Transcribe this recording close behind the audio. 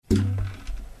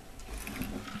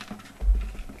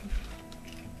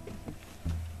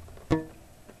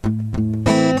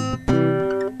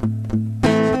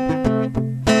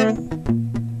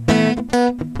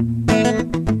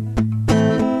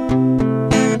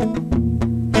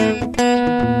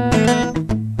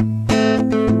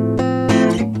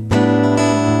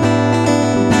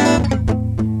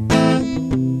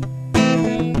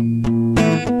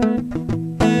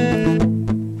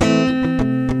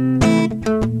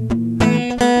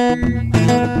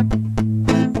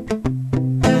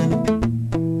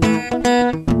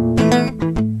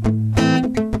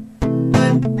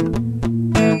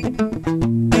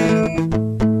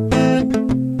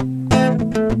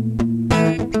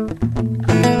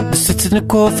the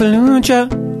core Fallujah.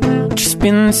 Just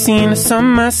been the scene of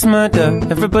some mass murder.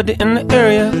 Everybody in the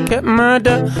area get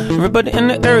murdered. Everybody in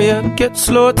the area get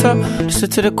slaughtered.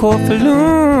 Just to the core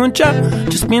Fallujah.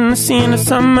 Just been the scene of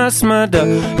some mass murder.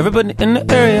 Everybody in the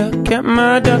area get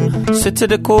murdered. Sit to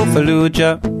the core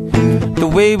Fallujah. The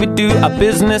way we do our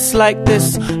business like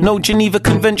this, no Geneva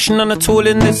Convention on at all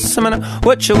in this. I mean,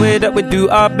 watch the way that we do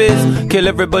our biz. Kill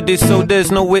everybody so there's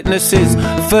no witnesses.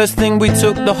 First thing we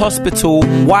took the hospital.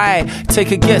 Why? Take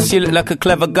a guess, you look like a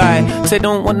clever guy. Say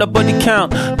don't want the body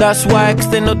count. That's why, cause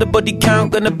they know the body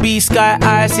count gonna be sky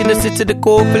high. See the city the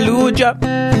core Fallujah.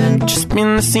 Just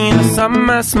been the scene of some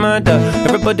mass murder.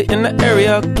 Everybody in the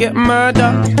area get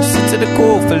murdered. Sit to the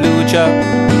core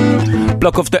Fallujah.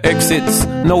 Block off the exits,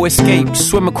 no escape.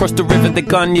 Swim across the river, they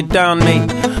gun you down, mate.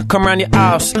 Come round your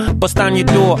house, bust down your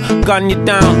door, gun you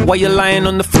down while you're lying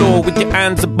on the floor with your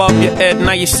hands above your head.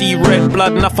 Now you see red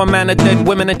blood, enough a man are dead,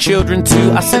 women and children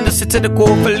too. I said to sit to the core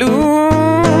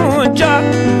Fallujah.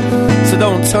 So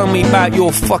don't tell me about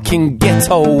your fucking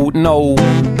ghetto, no.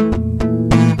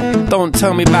 Don't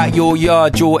tell me about your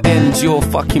yard, your ends, your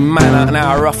fucking manner, and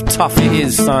how rough tough it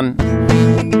is, son.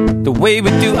 The way we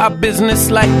do our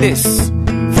business like this.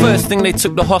 First thing they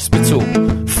took the hospital.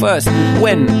 First,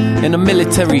 when in a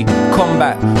military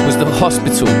combat was the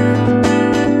hospital.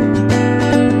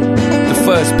 The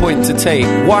first point to take.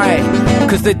 Why?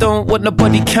 Because they don't want the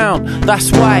body count.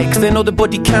 That's why, because they know the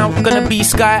body count gonna be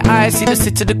sky high. See the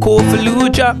city the core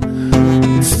Fallujah.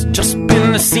 It's just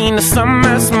been the scene of some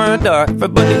mass murder.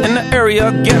 Everybody in the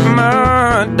area get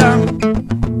murdered.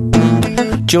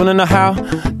 Do you wanna know how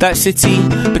that city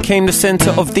became the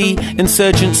center of the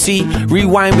insurgency?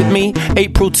 Rewind with me,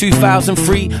 April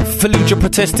 2003. Fallujah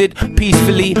protested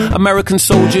peacefully. American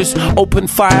soldiers opened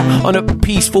fire on a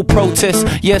peaceful protest.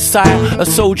 Yes, sire, a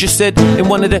soldier said in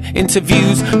one of the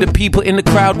interviews. The people in the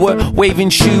crowd were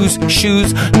waving shoes.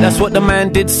 That's what the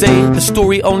man did say. The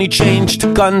story only changed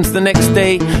to guns the next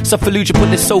day. So Fallujah put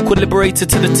this so-called liberator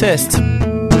to the test.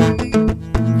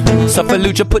 So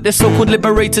Fallujah put their so-called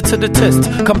liberator to the test.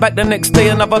 Come back the next day,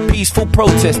 another peaceful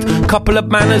protest. Couple of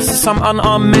banners, some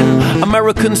unarmed men.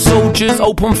 American soldiers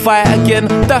open fire again.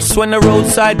 That's when the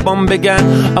roadside bomb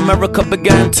began. America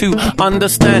began to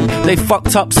understand. They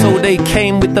fucked up, so they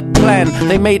came with the plan.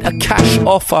 They made a cash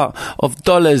offer of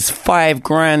dollars,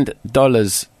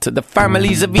 $5,000 to the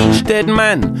families of each dead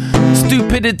man.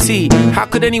 Stupidity, how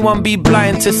could anyone be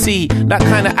blind to see? That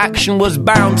kind of action was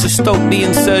bound to stoke the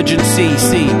insurgency.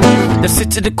 See, the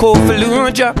city the core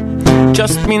Fallujah.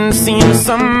 Just been seen of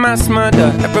some mass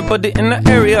murder. Everybody in the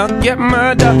area get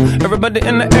murdered. Everybody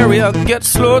in the area get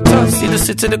slaughtered. See the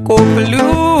city the core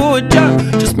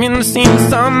Fallujah. Just been seen of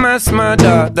some mass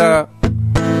murder.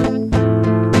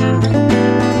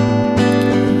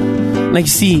 Now you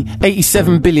see,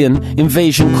 87 billion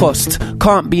invasion cost.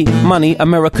 Can't be money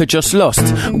America just lost.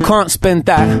 We can't spend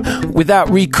that without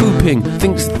recouping.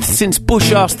 Think since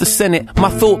Bush asked the Senate, my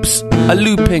thoughts are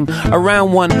looping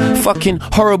around one fucking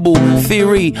horrible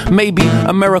theory. Maybe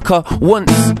America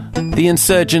wants the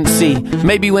insurgency.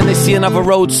 Maybe when they see another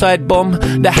roadside bomb,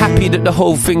 they're happy that the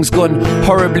whole thing's gone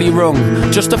horribly wrong.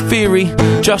 Just a theory,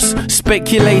 just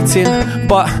speculating.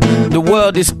 But the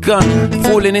world is gone,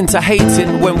 falling into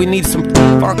hating when we need some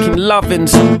fucking loving,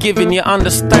 some giving, you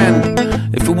understand?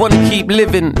 If we want to keep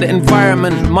living, the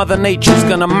environment, Mother Nature's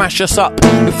gonna mash us up.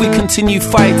 If we continue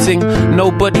fighting,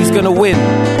 nobody's gonna win.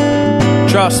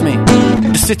 Trust me.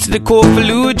 The city the core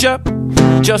Fallujah.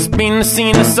 Just been the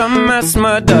scene of some mass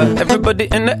murder. Everybody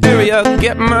in the area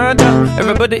get murdered.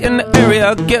 Everybody in the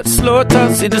area get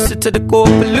slaughtered. See the city the core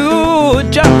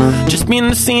Fallujah. Just been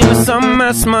the scene of some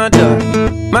mass murder.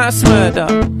 Mass murder.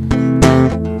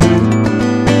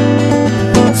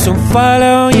 So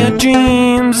follow your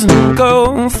dreams and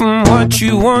go from what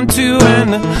you want to,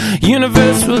 and the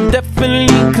universe will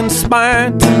definitely conspire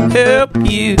to help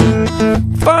you.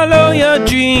 Follow your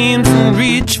dreams and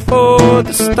reach for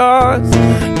the stars.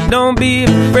 Don't be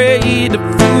afraid of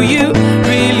who you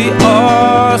really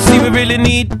are. See, we really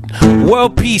need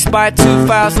world peace by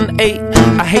 2008.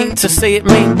 I hate to say it,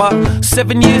 mate, but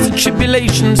 7 years of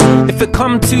tribulations. If it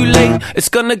come too late, it's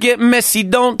gonna get messy.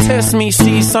 Don't test me,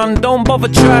 see, son, don't bother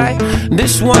try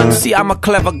this one. See, I'm a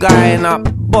clever guy and I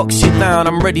box you down.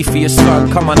 I'm ready for your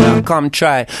son. Come on now, come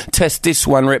try. Test this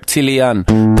one, reptilian.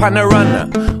 Panorama,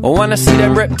 I wanna see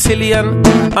them reptilian.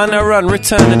 On a run,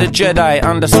 Return of the Jedi,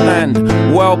 understand.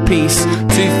 World peace,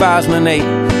 2008.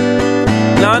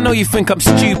 Now I know you think I'm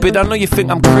stupid, I know you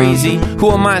think I'm crazy. Who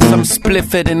am I, some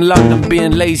spliffhead in London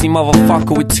being lazy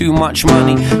motherfucker with too much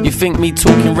money? You think me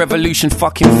talking revolution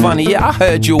fucking funny? Yeah, I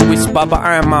heard you whisper, but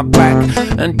I am my back.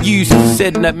 And you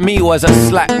said that me was a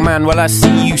slack man. Well, I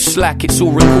see you slack, it's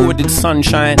all recorded,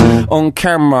 sunshine, on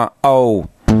camera. Oh,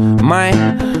 my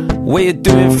way of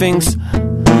doing things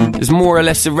is more or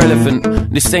less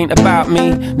irrelevant. This ain't about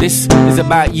me, this is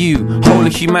about you, whole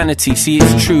of humanity. See,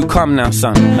 it's true, come now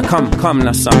son, come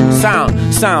now son.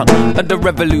 Sound of the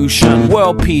revolution,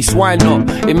 world peace, why not?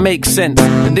 It makes sense,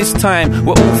 and this time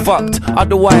we're all fucked.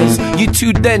 Otherwise, you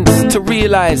too dense to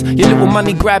realise your little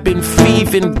money grabbing,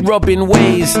 thieving, robbing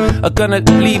ways are gonna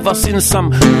leave us in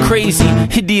some crazy,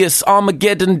 hideous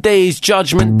Armageddon days,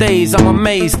 judgment days. I'm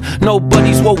amazed,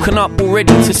 nobody's woken up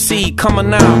already to see. Come on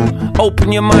now,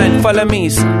 open your mind, follow me.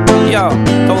 Yo,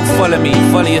 don't follow me,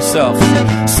 follow yourself.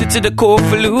 Sit to the core,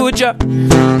 Fallujah.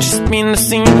 Just been the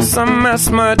scene of some mass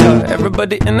murder.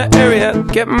 Everybody in the area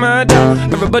get murdered.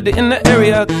 Everybody in the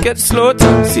area get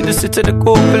slaughtered. See the sit to the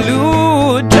core,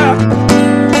 Fallujah.